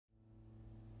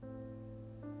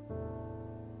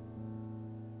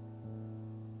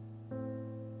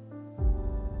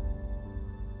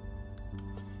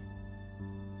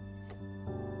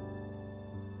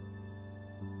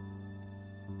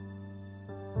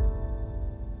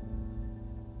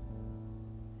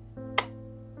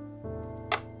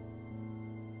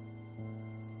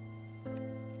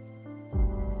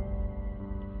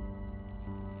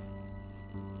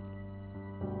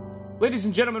Ladies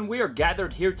and gentlemen, we are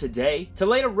gathered here today to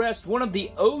lay to rest one of the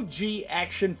OG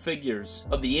action figures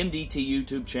of the MDT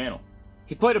YouTube channel.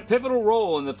 He played a pivotal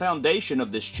role in the foundation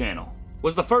of this channel,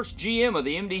 was the first GM of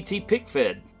the MDT Pick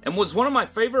Fed, and was one of my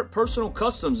favorite personal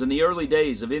customs in the early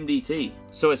days of MDT.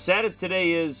 So as sad as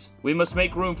today is, we must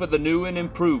make room for the new and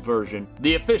improved version,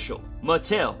 the official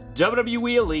Mattel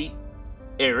WWE Elite,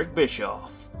 Eric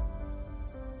Bischoff.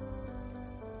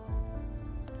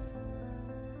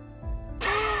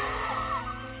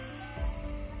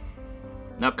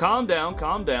 Now calm down,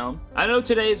 calm down. I know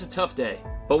today is a tough day,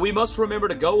 but we must remember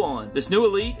to go on. This new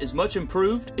Elite is much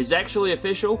improved, is actually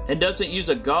official, and doesn't use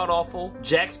a god-awful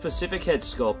Jakks Pacific head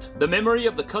sculpt. The memory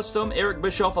of the custom Eric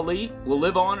Bischoff Elite will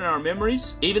live on in our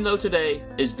memories, even though today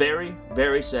is very,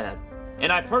 very sad.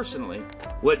 And I personally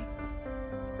would...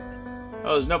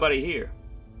 Oh, there's nobody here.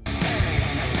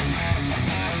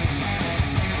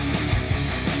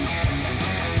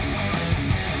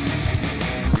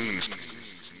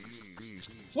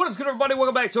 What is good, everybody?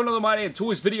 Welcome back to another My Damn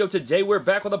Toys video. Today we're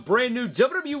back with a brand new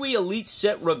WWE Elite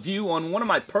set review on one of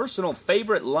my personal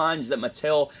favorite lines that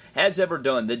Mattel has ever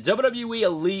done. The WWE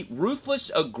Elite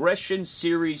Ruthless Aggression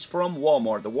series from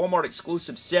Walmart. The Walmart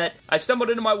exclusive set. I stumbled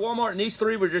into my Walmart and these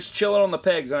three were just chilling on the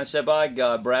pegs and I said, by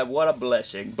God, Brad, what a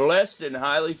blessing. Blessed and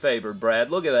highly favored,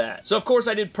 Brad. Look at that. So of course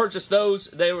I did purchase those.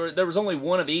 There was only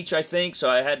one of each, I think, so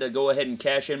I had to go ahead and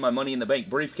cash in my Money in the Bank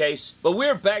briefcase. But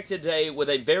we're back today with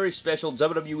a very special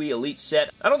WWE Elite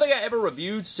set. I don't think I ever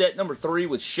reviewed set number 3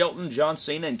 with Shelton, John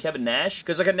Cena, and Kevin Nash,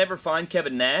 because I could never find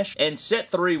Kevin Nash, and set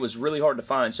 3 was really hard to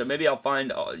find, so maybe I'll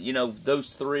find, you know,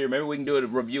 those 3, or maybe we can do a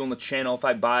review on the channel if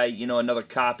I buy, you know, another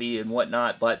copy and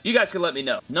whatnot, but you guys can let me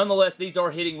know. Nonetheless, these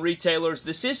are hitting retailers.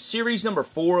 This is series number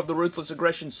 4 of the Ruthless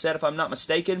Aggression set, if I'm not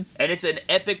mistaken, and it's an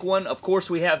epic one. Of course,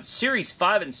 we have series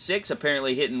 5 and 6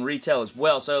 apparently hitting retail as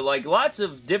well, so, like, lots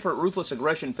of different Ruthless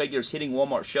Aggression figures hitting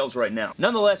Walmart shelves right now.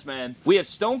 Nonetheless, man, we have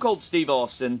Stone Cold Steve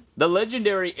Austin, the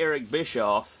legendary Eric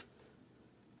Bischoff,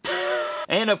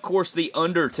 and of course the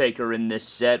Undertaker in this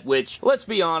set, which, let's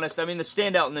be honest, I mean, the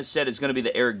standout in this set is going to be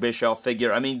the Eric Bischoff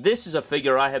figure. I mean, this is a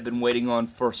figure I have been waiting on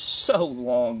for so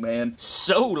long, man.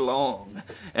 So long.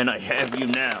 And I have you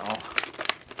now.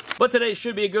 But today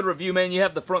should be a good review, man. You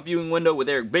have the front viewing window with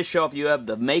Eric Bischoff. You have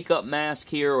the makeup mask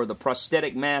here, or the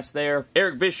prosthetic mask there.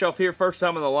 Eric Bischoff here, first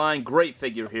time on the line. Great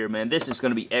figure here, man. This is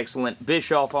going to be excellent.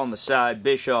 Bischoff on the side,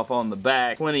 Bischoff on the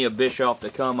back. Plenty of Bischoff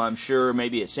to come, I'm sure.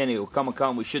 Maybe at San Diego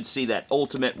Comic-Con, we should see that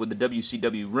Ultimate with the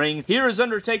WCW ring. Here is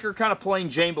Undertaker, kind of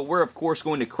plain Jane, but we're, of course,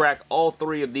 going to crack all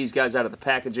 3 of these guys out of the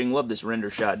packaging. Love this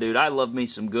render shot, dude. I love me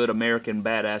some good American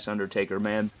badass Undertaker,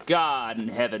 man. God in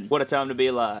heaven. What a time to be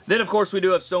alive. Then, of course, we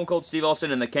do have Stone Cold Steve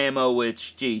Austin in the camo,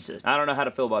 which, Jesus, I don't know how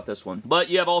to feel about this one. But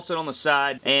you have Austin on the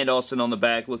side and Austin on the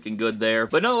back, looking good there.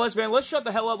 But nonetheless, man, let's shut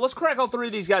the hell up. Let's crack all 3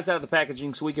 of these guys out of the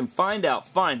packaging so we can find out,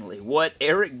 finally, what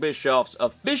Eric Bischoff's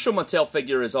official Mattel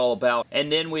figure is all about. And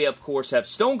then we, of course, have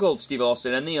Stone Cold Steve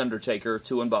Austin and The Undertaker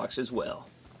to unbox as well.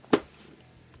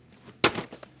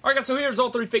 Alright guys, so here's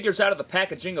all 3 figures out of the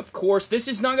packaging, of course. This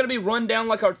is not going to be run down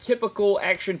like our typical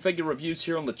action figure reviews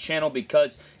here on the channel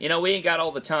because, you know, we ain't got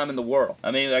all the time in the world.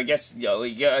 I mean, I guess, you know,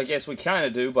 I guess we kind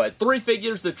of do, but 3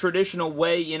 figures the traditional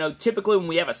way. You know, typically when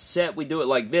we have a set, we do it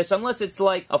like this, unless it's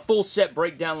like a full set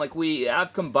breakdown like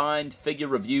I've combined figure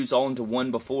reviews all into one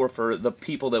before for the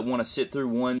people that want to sit through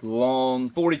one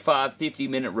long 45,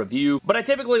 50-minute review. But I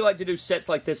typically like to do sets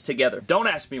like this together. Don't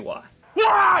ask me why.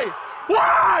 Why?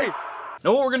 Why?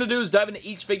 Now what we're going to do is dive into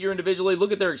each figure individually,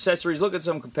 look at their accessories, look at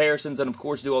some comparisons, and of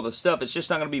course do all the stuff. It's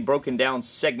just not going to be broken down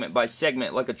segment by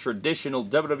segment like a traditional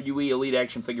WWE Elite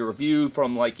action figure review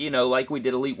from, like, you know, like we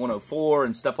did Elite 104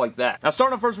 and stuff like that. Now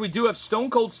starting off first, we do have Stone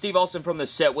Cold Steve Austin from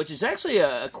this set, which is actually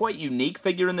a quite unique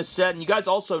figure in this set. And you guys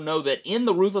also know that in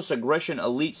the Ruthless Aggression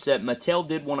Elite set, Mattel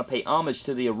did want to pay homage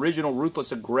to the original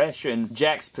Ruthless Aggression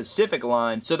Jakks Pacific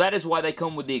line, so that is why they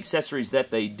come with the accessories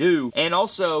that they do. And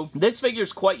also, this figure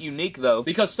is quite unique though,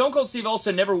 because Stone Cold Steve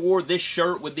Austin never wore this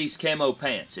shirt with these camo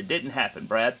pants. It didn't happen,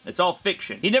 Brad. It's all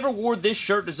fiction. He never wore this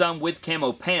shirt design with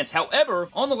camo pants. However,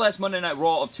 on the last Monday Night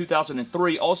Raw of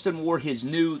 2003, Austin wore his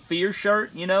new Fear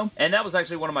shirt, you know? And that was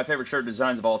actually one of my favorite shirt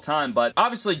designs of all time, but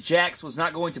obviously Jakks was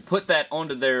not going to put that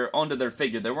onto their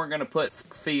figure. They weren't going to put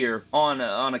Fear on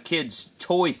a kid's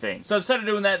toy thing. So instead of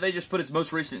doing that, they just put his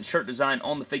most recent shirt design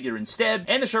on the figure instead,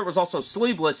 and the shirt was also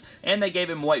sleeveless, and they gave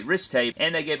him white wrist tape,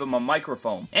 and they gave him a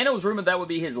microphone. And it was rumored that would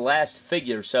be his last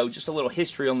figure, so just a little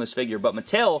history on this figure. But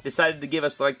Mattel decided to give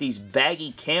us like these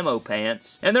baggy camo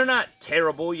pants, and they're not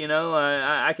terrible, you know.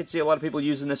 I could see a lot of people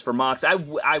using this for mocks.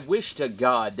 I wish to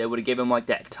God they would have given him like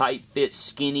that tight fit,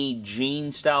 skinny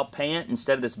jean style pant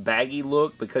instead of this baggy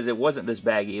look, because it wasn't this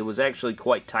baggy. It was actually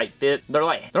quite tight fit. They're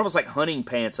almost like hunting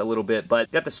pants a little bit,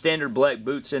 but got the standard black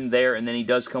boots in there, and then he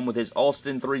does come with his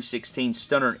Austin 316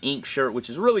 Stunner Ink shirt, which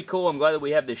is really cool. I'm glad that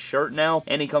we have this shirt now,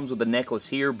 and he comes with a necklace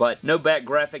here, but no back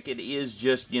graphic. It is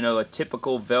just, you know, a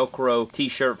typical Velcro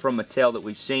t-shirt from Mattel that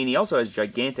we've seen. He also has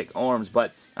gigantic arms,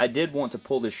 but I did want to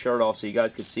pull this shirt off so you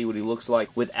guys could see what he looks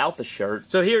like without the shirt.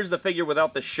 So here's the figure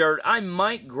without the shirt. I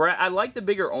like the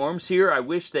bigger arms here. I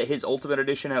wish that his Ultimate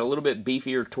Edition had a little bit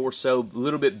beefier torso, a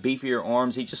little bit beefier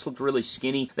arms. He just looked really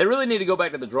skinny. They really need to go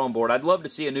back to the drawing board. I'd love to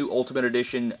see a new Ultimate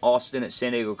Edition Austin at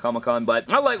San Diego Comic-Con, but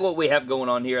I like what we have going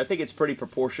on here. I think it's pretty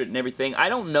proportionate and everything. I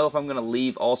don't know if I'm going to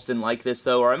leave Austin like this,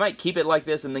 though, or I might keep it like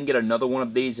this and then get another one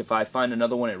of these if I find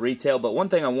another one at retail. But one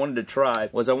thing I wanted to try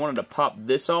was I wanted to pop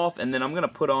this off, and then I'm going to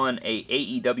put on a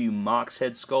AEW Mox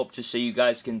head sculpt, just so you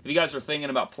guys can, if you guys are thinking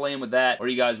about playing with that, or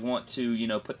you guys want to, you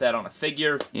know, put that on a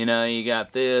figure, you know, you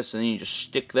got this, and then you just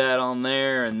stick that on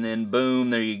there, and then boom,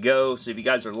 there you go. So if you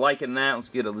guys are liking that, let's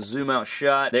get a zoom out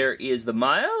shot. There is the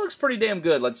Maya. It looks pretty damn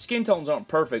good. Like, the skin tones aren't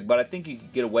perfect, but I think you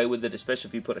could get away with it, especially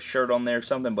if you put a shirt on there or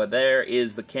something. But there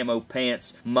is the camo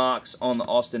pants Mox on the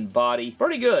Austin body.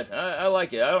 Pretty good. I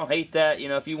like it. I don't hate that. You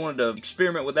know, if you wanted to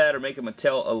experiment with that or make a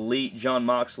Mattel Elite John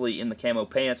Moxley in the camo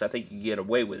pants, I think you can get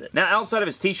away with it. Now, outside of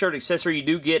his t-shirt accessory, you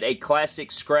do get a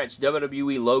classic scratch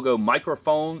WWE logo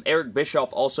microphone. Eric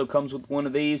Bischoff also comes with one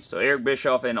of these. So Eric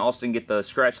Bischoff and Austin get the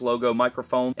scratch logo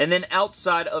microphone. And then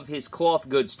outside of his cloth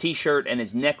goods t-shirt and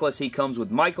his necklace, he comes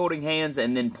with mic holding hands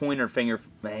and then pointer finger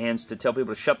hands to tell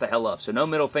people to shut the hell up. So no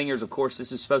middle fingers. Of course,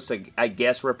 this is supposed to, I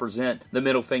guess, represent the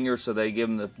middle finger, so they give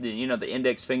him the, you know, the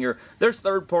index finger. There's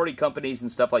third-party companies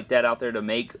and stuff like that out there to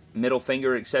make middle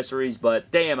finger accessories, but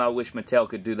damn, I wish Mattel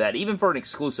could do that. Even for an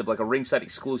exclusive, like a ringside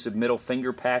exclusive middle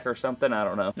finger pack or something, I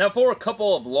don't know. Now, for a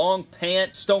couple of long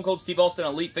pant Stone Cold Steve Austin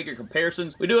Elite figure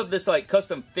comparisons, we do have this, like,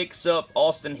 custom fix-up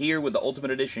Austin here with the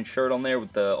Ultimate Edition shirt on there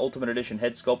with the Ultimate Edition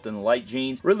head sculpt and the light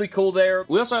jeans. Really cool there.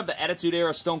 We also have the Attitude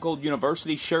Era Stone Cold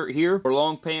University shirt here for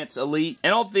long pants Elite.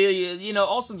 And all the, you know,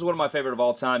 Austin's one of my favorite of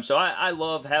all time, so I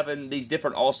love having these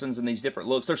different Austins and these different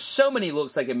looks. There's so many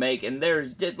looks they can make, and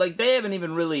there's, like, they haven't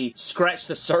even really scratched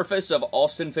the surface of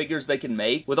Austin figures they can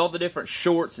make with all the different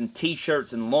shorts and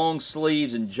t-shirts and long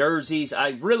sleeves and jerseys. I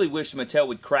really wish Mattel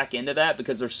would crack into that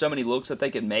because there's so many looks that they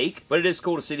can make. But it is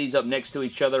cool to see these up next to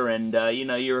each other, and you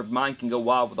know, your mind can go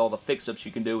wild with all the fix-ups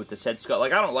you can do with this head sculpt.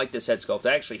 Like, I don't like this head sculpt.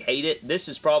 I actually hate it. This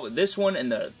is probably, this one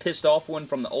and the pissed off one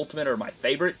from the Ultimate are my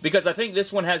favorite because I think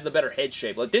this one has the better head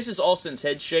shape. Like, this is Austin's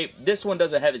head shape. This one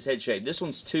doesn't have his head shape. This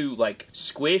one's too, like,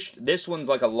 squished. This one's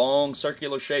like a long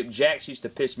circular shape. Jax used to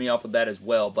piss me off with that as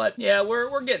well, but yeah,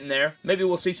 we're getting there. Maybe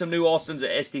we'll see some new Austins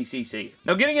at SDCC.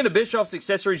 Now, getting into Bischoff's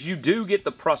accessories, you do get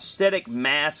the prosthetic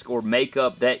mask or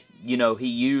makeup that, you know, he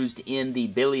used in the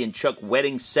Billy and Chuck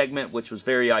wedding segment, which was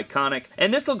very iconic.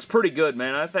 And this looks pretty good,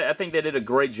 man. I think they did a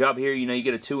great job here. You know, you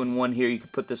get a 2-in-1 here. You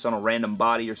could put this on a random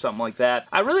body or something like that.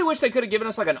 I really wish they could have given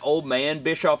us like an old man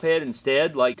Bischoff head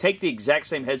instead. Like, take the exact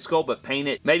same head sculpt, but paint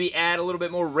it. Maybe add a little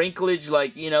bit more wrinklage,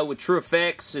 like, you know, with True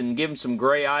Effects, and give him some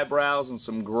gray eyebrows and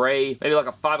some gray, maybe like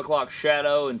a 5 o'clock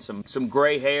shadow and some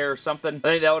gray hair or something. I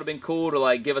think that would have been cool to,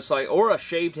 like, give us, like, or a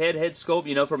shaved head sculpt,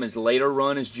 you know, from his later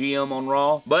run as GM on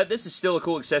Raw. But this is still a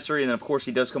cool accessory, and then of course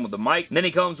he does come with the mic. And then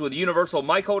he comes with universal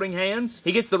mic holding hands.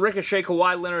 He gets the Ricochet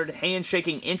Kawhi Leonard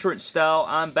handshaking entrance style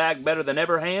I'm back better than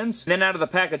ever hands. And then out of the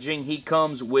packaging he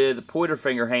comes with pointer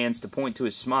finger hands to point to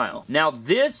his smile. Now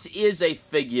this is a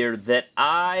figure that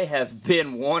I have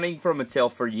been wanting from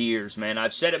Mattel for years, man.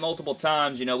 I've said it multiple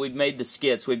times, you know, we've made the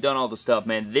skits, we've done all the stuff,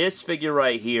 man. This figure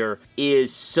right here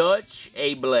is such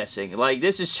a blessing. Like,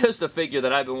 this is just a figure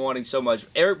that I've been wanting so much.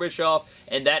 Eric Bischoff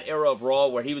and that era of Raw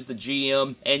where he was the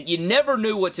GM, and you never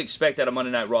knew what to expect out of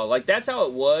Monday Night Raw. Like, that's how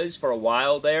it was for a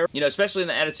while there. You know, especially in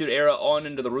the Attitude Era on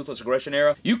into the Ruthless Aggression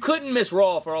Era. You couldn't miss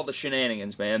Raw for all the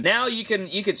shenanigans, man. Now you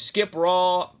could skip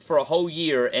Raw for a whole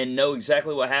year and know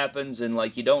exactly what happens, and,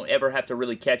 like, you don't ever have to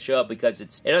really catch up because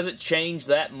it doesn't change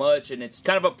that much, and it's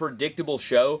kind of a predictable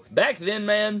show. Back then,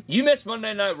 man, you missed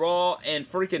Monday Night Raw and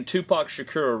freaking Tupac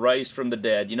Shakur raised from the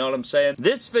dead. You know what I'm saying?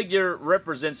 This figure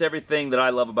represents everything that I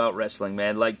love about wrestling,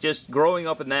 man. Like, just growing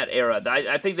up in that era.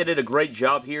 I think they did a great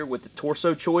job here with the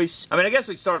torso choice. I mean, I guess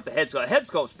we can start with the head sculpt. Head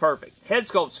sculpt's perfect. Head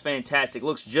sculpt's fantastic.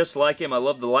 Looks just like him. I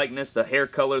love the likeness, the hair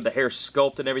color, the hair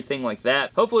sculpt, and everything like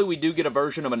that. Hopefully we do get a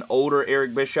version of an older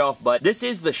Eric Bischoff, but this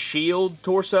is the Shield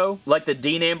torso, like the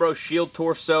Dean Ambrose Shield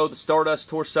torso, the Stardust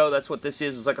torso. That's what this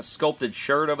is. It's like a sculpted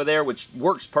shirt over there, which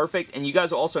works perfect. And you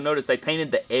guys will also notice they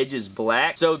painted the edges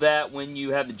black so that when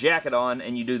you have the jacket on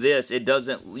and you do this, it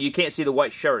doesn't, you can't see the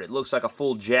white shirt. It looks like a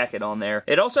full jacket on there.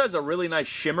 It also has a really nice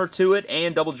shimmer to it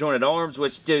and double jointed arms,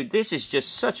 which, dude, this is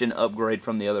just such an upgrade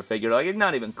from the other figure. Like, it's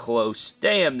not even close.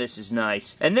 Damn, this is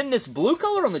nice. And then this blue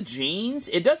color on the jeans,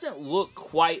 it doesn't look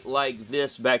quite like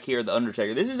this back here, the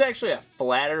Undertaker. This is actually a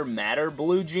flatter, matter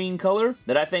blue jean color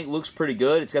that I think looks pretty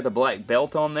good. It's got the black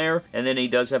belt on there, and then he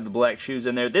does have the black shoes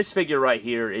in there. This figure right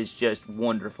here is just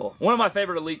wonderful. One of my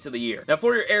favorite elites of the year. Now,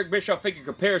 for your Eric Bischoff figure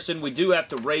comparison, we do have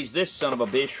to raise this son of a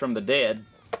bitch from the dead.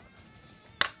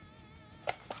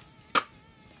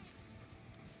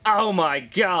 Oh my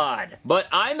god. But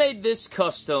I made this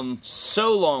custom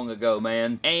so long ago,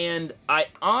 man, and I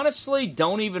honestly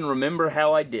don't even remember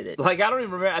how I did it. Like, I don't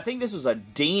even remember. I think this was a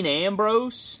Dean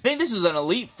Ambrose. I think this was an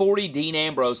Elite 40 Dean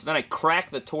Ambrose. Then I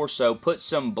cracked the torso, put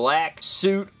some black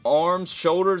suit, arms,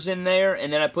 shoulders in there,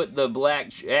 and then I put the black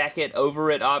jacket over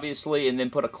it, obviously, and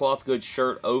then put a cloth goods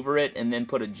shirt over it, and then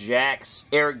put a Jax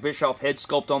Eric Bischoff head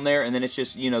sculpt on there, and then it's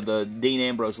just, you know, the Dean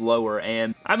Ambrose lower.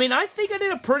 And, I mean, I think I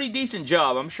did a pretty decent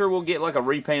job. I'm sure we'll get like a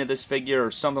repaint of this figure or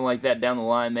something like that down the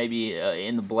line, maybe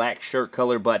in the black shirt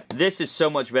color, but this is so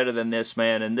much better than this,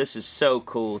 man, and this is so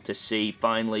cool to see,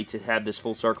 finally, to have this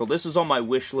full circle. This is on my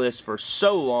wish list for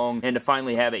so long, and to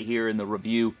finally have it here in the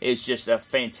review is just a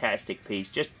fantastic piece.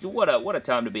 Just what a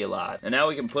time to be alive. And now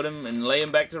we can put him and lay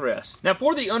him back to rest. Now,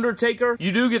 for the Undertaker,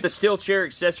 you do get the steel chair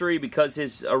accessory because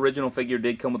his original figure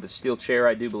did come with a steel chair,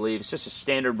 I do believe. It's just a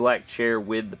standard black chair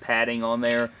with the padding on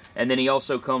there, and then he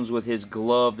also comes with his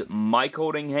gloved mic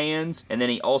holding hands, and then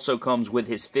he also comes with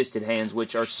his fisted hands,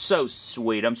 which are so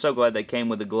sweet. I'm so glad they came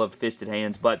with the gloved fisted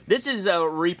hands. But this is a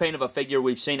repaint of a figure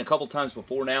we've seen a couple times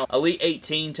before now. Elite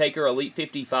 18 Taker, Elite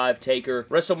 55 Taker,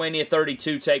 WrestleMania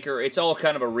 32 Taker. It's all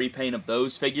kind of a repaint of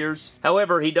those figures.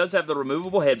 However, he does have the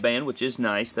removable headband, which is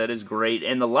nice. That is great.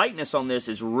 And the likeness on this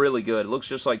is really good. It looks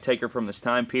just like Taker from this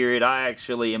time period. I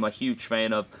actually am a huge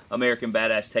fan of American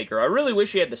Badass Taker. I really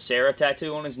wish he had the Sarah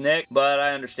tattoo on his neck, but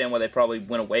I understand why they probably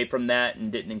went away from that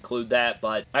and didn't include that,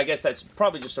 but I guess that's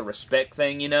probably just a respect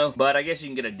thing, you know? But I guess you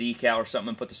can get a decal or something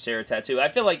and put the Sarah tattoo. I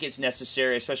feel like it's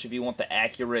necessary, especially if you want the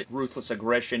accurate, ruthless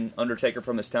aggression Undertaker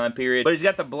from this time period. But he's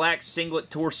got the black singlet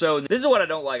torso, and this is what I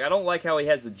don't like. I don't like how he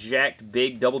has the jacked,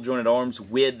 big, double-jointed arms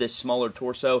with this smaller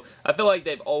torso. I feel like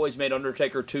they've always made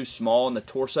Undertaker too small in the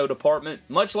torso department.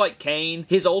 Much like Kane,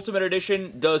 his Ultimate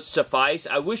Edition does suffice.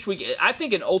 I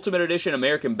think an Ultimate Edition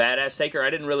American Badass Taker, I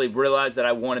didn't really realize that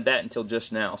I wanted that until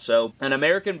just now. So, an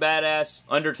American Badass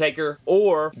Undertaker,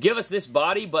 or give us this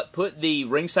body, but put the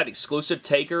ringside exclusive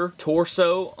Taker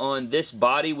torso on this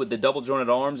body with the double jointed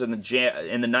arms and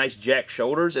the nice jack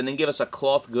shoulders, and then give us a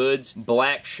cloth goods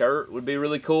black shirt would be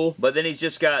really cool. But then he's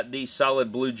just got these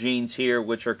solid blue jeans here,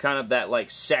 which are kind of that like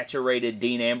saturated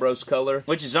Dean Ambrose color,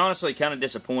 which is honestly kind of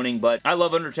disappointing. But I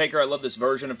love Undertaker. I love this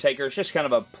version of Taker. It's just kind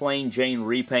of a plain Jane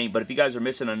repaint. But if you guys are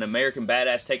missing an American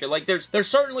Badass Taker, like there's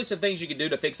certainly some things you can do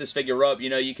to fix this figure up. You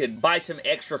know, you could buy some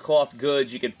extra cloth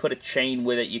goods, you could put a chain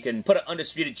with it, you can put an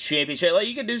Undisputed Championship, like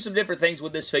you can do some different things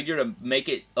with this figure to make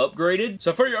it upgraded.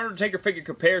 So for your Undertaker figure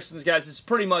comparisons, guys, it's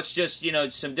pretty much just, you know,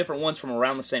 some different ones from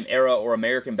around the same era or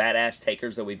American Badass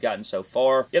Takers that we've gotten so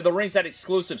far. You have the ringside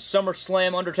exclusive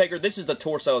SummerSlam Undertaker. This is the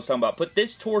torso I was talking about. Put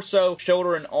this torso,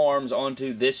 shoulder, and arms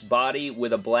onto this body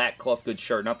with a black cloth goods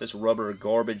shirt, not this rubber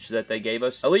garbage that they gave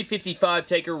us. Elite 55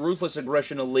 Taker, Ruthless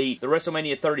Aggression Elite, the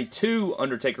WrestleMania 32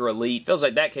 Undertaker Elite. Feels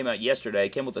like that came out yesterday. It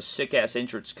came with a sick-ass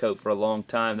entrance coat for a long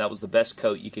time. That was the best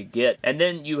coat you could get. And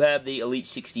then you have the Elite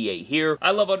 68 here.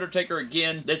 I love Undertaker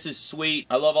again. This is sweet.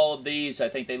 I love all of these. I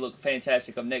think they look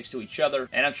fantastic up next to each other.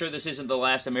 And I'm sure this isn't the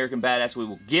last American Badass we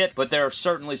will get, but there are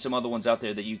certainly some other ones out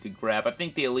there that you could grab. I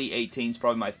think the Elite 18 is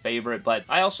probably my favorite, but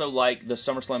I also like the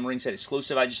SummerSlam ringside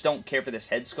exclusive. I just don't care for this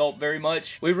head sculpt very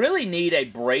much. We really need a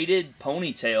braided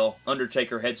ponytail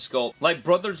Undertaker head sculpt. Like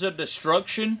Brothers of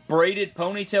Destruction, braided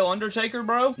ponytail Undertaker,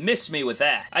 bro. Miss me with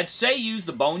that. I'd say use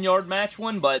the Boneyard match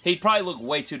one, but he'd probably look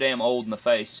way too damn old in the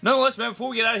face. Nonetheless, man, before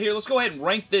we get out of here, let's go ahead and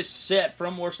rank this set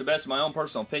from worst to best in my own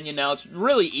personal opinion. Now, it's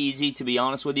really easy, to be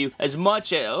honest with you. As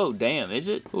much as... Oh, damn, is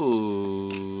it?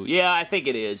 Ooh... Ooh, yeah, I think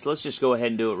it is. Let's just go ahead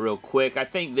and do it real quick. I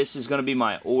think this is going to be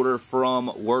my order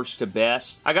from worst to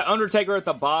best. I got Undertaker at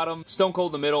the bottom, Stone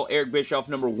Cold in the middle, Eric Bischoff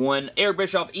number 1. Eric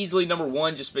Bischoff easily number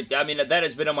 1. I mean, that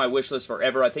has been on my wish list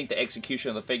forever. I think the execution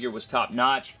of the figure was top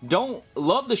notch. Don't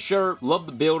love the shirt, love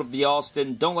the build of the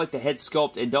Austin, don't like the head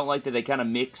sculpt, and don't like that they kind of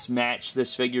mix match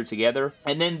this figure together.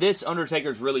 And then this Undertaker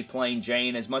is really plain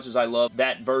Jane. As much as I love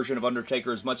that version of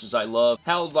Undertaker, as much as I love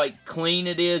how like clean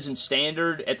it is and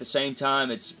standard, at the same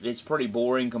time it's pretty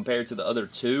boring compared to the other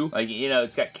two. Like, you know,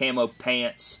 it's got camo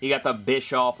pants. You got the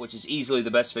Bischoff, which is easily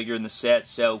the best figure in the set.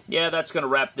 So yeah, that's gonna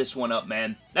wrap this one up,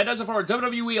 man. That does it for our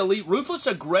WWE Elite Ruthless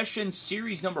Aggression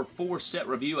Series number 4 set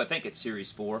review. I think it's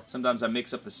Series 4. Sometimes I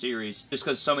mix up the series just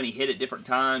because so many hit at different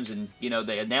times and, you know,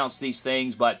 they announce these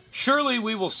things. But surely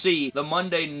we will see the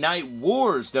Monday Night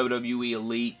Wars WWE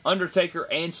Elite Undertaker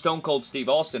and Stone Cold Steve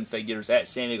Austin figures at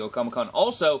San Diego Comic-Con.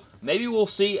 Also, maybe we'll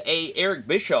see a Eric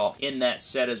Bischoff in that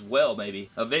set as well, maybe.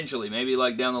 Eventually. Maybe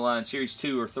like down the line, Series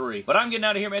 2 or 3. But I'm getting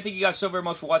out of here, man. Thank you guys so very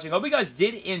much for watching. Hope you guys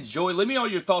did enjoy. Leave me all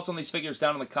your thoughts on these figures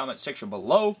down in the comment section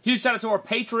below. Huge shout out to our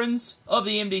patrons of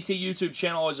the MDT YouTube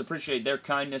channel. Always appreciate their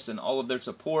kindness and all of their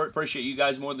support. Appreciate you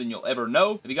guys more than you'll ever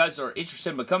know. If you guys are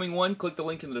interested in becoming one, click the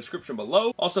link in the description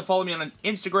below. Also, follow me on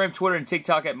Instagram, Twitter, and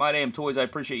TikTok at My Damn Toys. I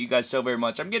appreciate you guys so very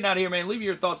much. I'm getting out of here, man. Leave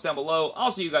your thoughts down below.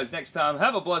 I'll see you guys next time.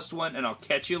 Have a blessed one, and I'll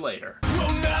catch you later.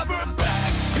 We'll never